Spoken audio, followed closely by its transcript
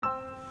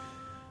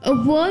A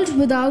world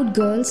without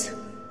girls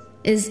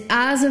is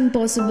as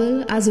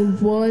impossible as a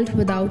world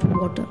without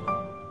water.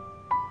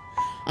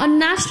 On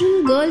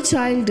National Girl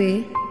Child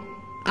Day,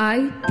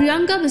 I,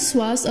 Priyanka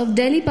Biswas of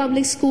Delhi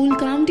Public School,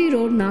 County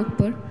Road,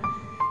 Nagpur,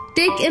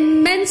 take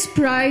immense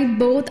pride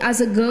both as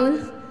a girl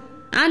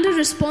and a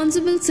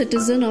responsible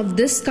citizen of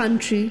this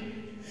country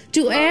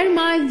to air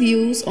my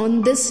views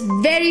on this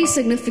very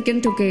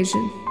significant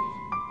occasion.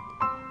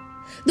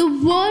 The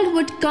world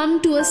would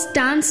come to a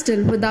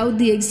standstill without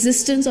the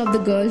existence of the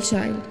girl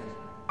child.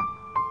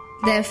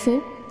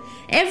 Therefore,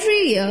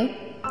 every year,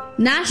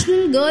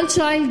 National Girl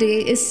Child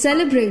Day is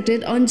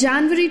celebrated on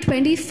January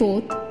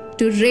 24th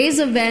to raise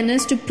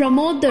awareness to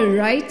promote the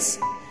rights,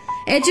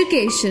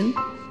 education,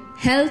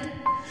 health,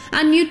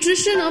 and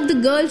nutrition of the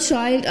girl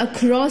child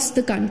across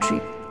the country.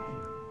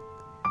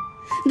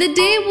 The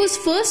day was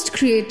first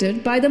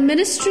created by the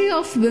Ministry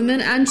of Women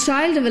and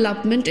Child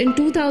Development in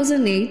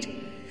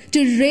 2008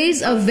 to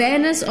raise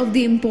awareness of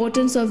the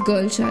importance of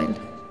girl child.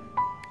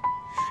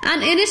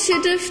 An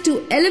initiative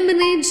to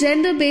eliminate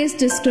gender-based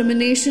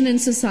discrimination in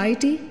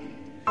society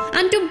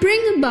and to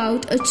bring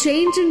about a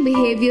change in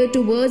behavior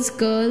towards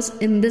girls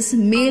in this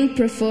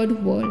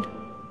male-preferred world.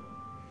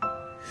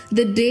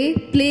 The day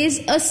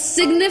plays a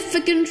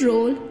significant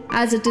role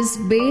as it is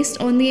based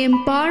on the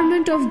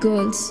empowerment of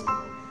girls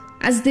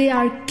as they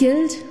are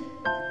killed,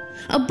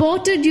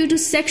 aborted due to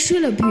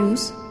sexual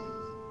abuse,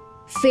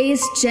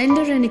 face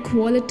gender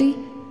inequality,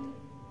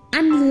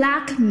 and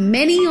lack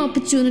many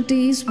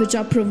opportunities which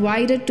are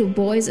provided to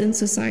boys in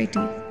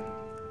society.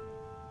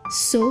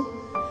 So,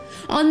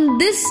 on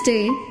this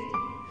day,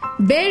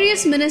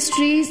 various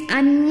ministries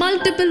and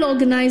multiple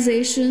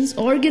organizations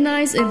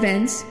organize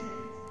events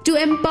to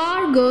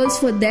empower girls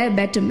for their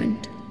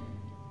betterment.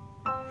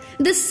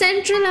 The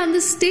central and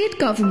the state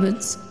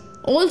governments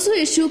also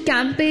issue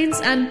campaigns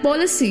and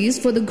policies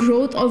for the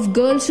growth of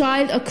girl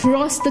child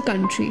across the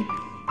country.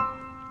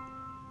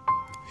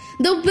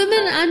 The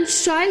Women and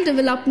Child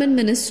Development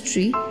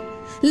Ministry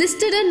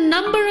listed a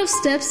number of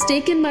steps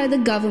taken by the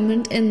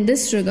government in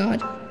this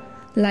regard,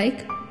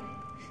 like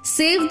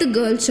Save the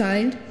Girl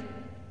Child,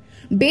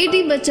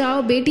 Beti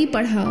Bachao Beti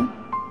Padhao,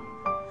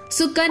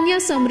 Sukanya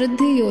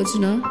Samriddhi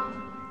Yojana,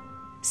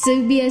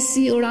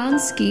 CBSE Udan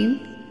Scheme,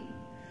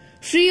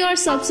 free or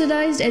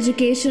subsidized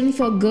education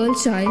for girl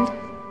child,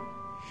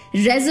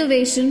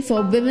 reservation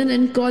for women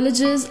in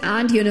colleges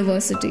and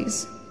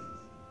universities.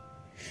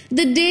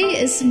 The day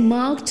is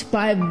marked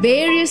by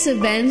various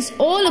events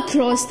all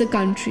across the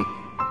country,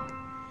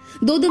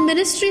 though the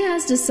ministry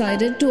has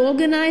decided to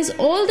organize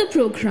all the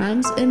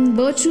programs in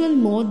virtual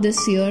mode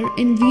this year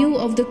in view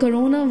of the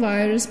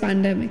coronavirus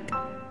pandemic.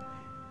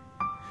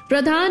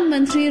 Pradhan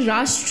Mantri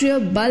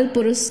Rashtriya Bal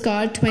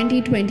Puraskar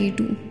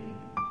 2022.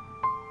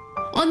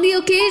 On the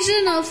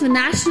occasion of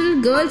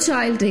National Girl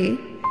Child Day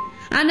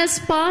and as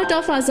part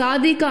of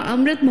Azadi Ka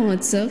Amrit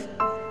Mahotsav,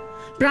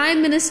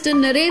 Prime Minister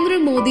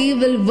Narendra Modi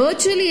will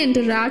virtually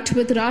interact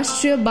with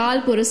Rashtriya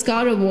Bal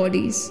Puraskar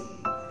awardees.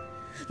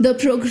 The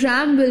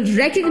program will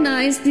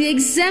recognize the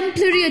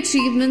exemplary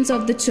achievements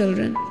of the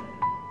children.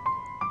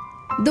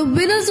 The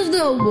winners of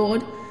the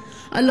award,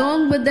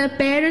 along with their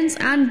parents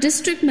and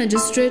district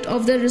magistrate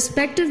of their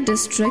respective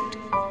district,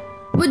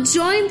 would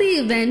join the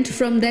event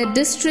from their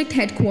district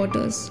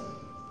headquarters.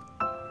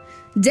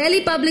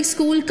 Delhi Public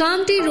School,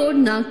 County Road,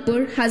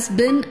 Nagpur has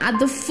been at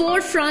the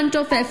forefront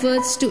of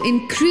efforts to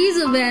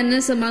increase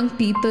awareness among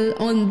people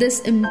on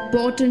this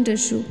important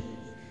issue.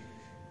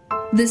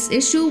 This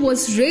issue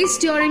was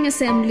raised during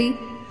assembly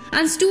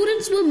and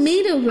students were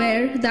made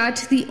aware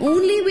that the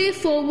only way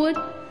forward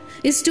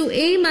is to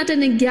aim at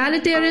an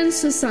egalitarian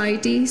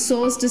society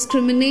source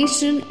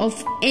discrimination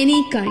of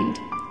any kind.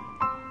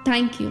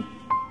 Thank you.